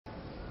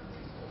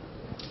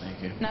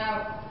you.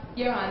 Now,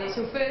 Yohan, it's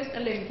your first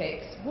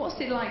Olympics. What's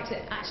it like to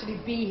actually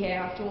be here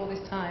after all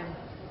this time?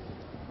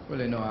 Well,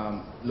 you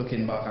know,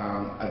 looking back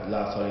at the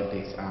last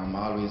Olympics, I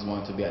always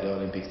want to be at the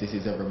Olympics. This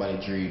is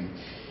everybody's dream,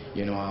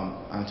 you know,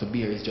 and to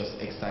be here is just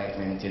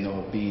excitement, you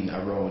know, being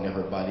around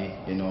everybody,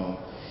 you know,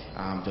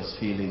 I just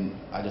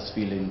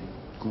feeling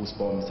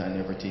goosebumps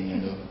and everything, you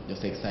know,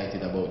 just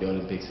excited about the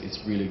Olympics. It's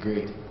really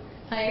great.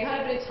 Now, you've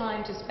had a bit of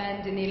time to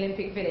spend in the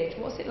Olympic Village.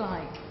 What's it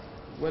like?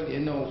 Well, you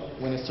know,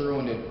 when you're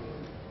surrounded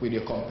with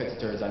your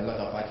competitors and a lot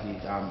of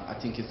athletes, I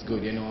think it's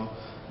good, you know,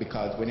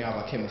 because when you have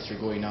a chemistry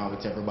going on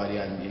with everybody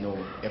and, you know,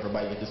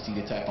 everybody get to see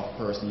the type of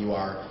person you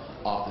are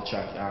off the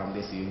track,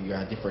 they see you're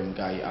a different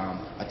guy.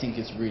 I think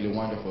it's really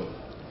wonderful.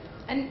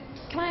 And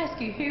can I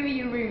ask you, who are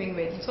you rooming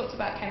with? You talked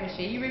about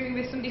chemistry. Are you rooming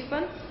with somebody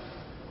fun?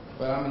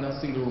 Well, I'm in a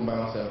single room by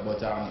myself, but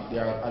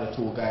there are other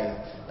two guys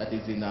that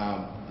is in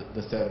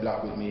the cell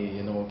block with me,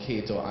 you know,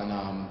 Kato and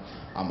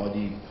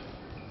Adi.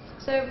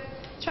 So,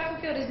 track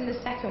and field is in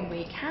the second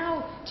week.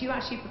 How do you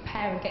actually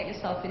prepare and get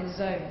yourself in the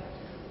zone?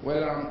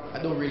 Well,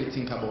 I don't really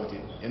think about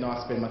it. You know,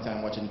 I spend my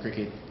time watching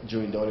cricket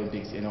during the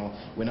Olympics, you know.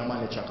 When I'm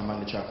on the track, I'm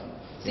on the track.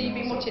 So you've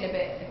been watching a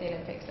bit of the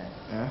Olympics then?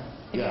 Yeah?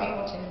 Have you been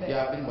watching a bit?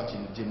 Yeah, I've been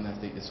watching the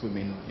gymnastics, the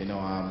swimming, you know,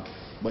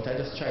 but I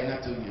just try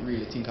not to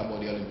really think about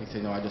the Olympics,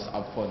 you know, I just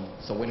have fun.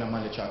 So when I'm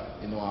on the track,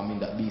 you know, I'm in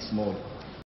that beast mode.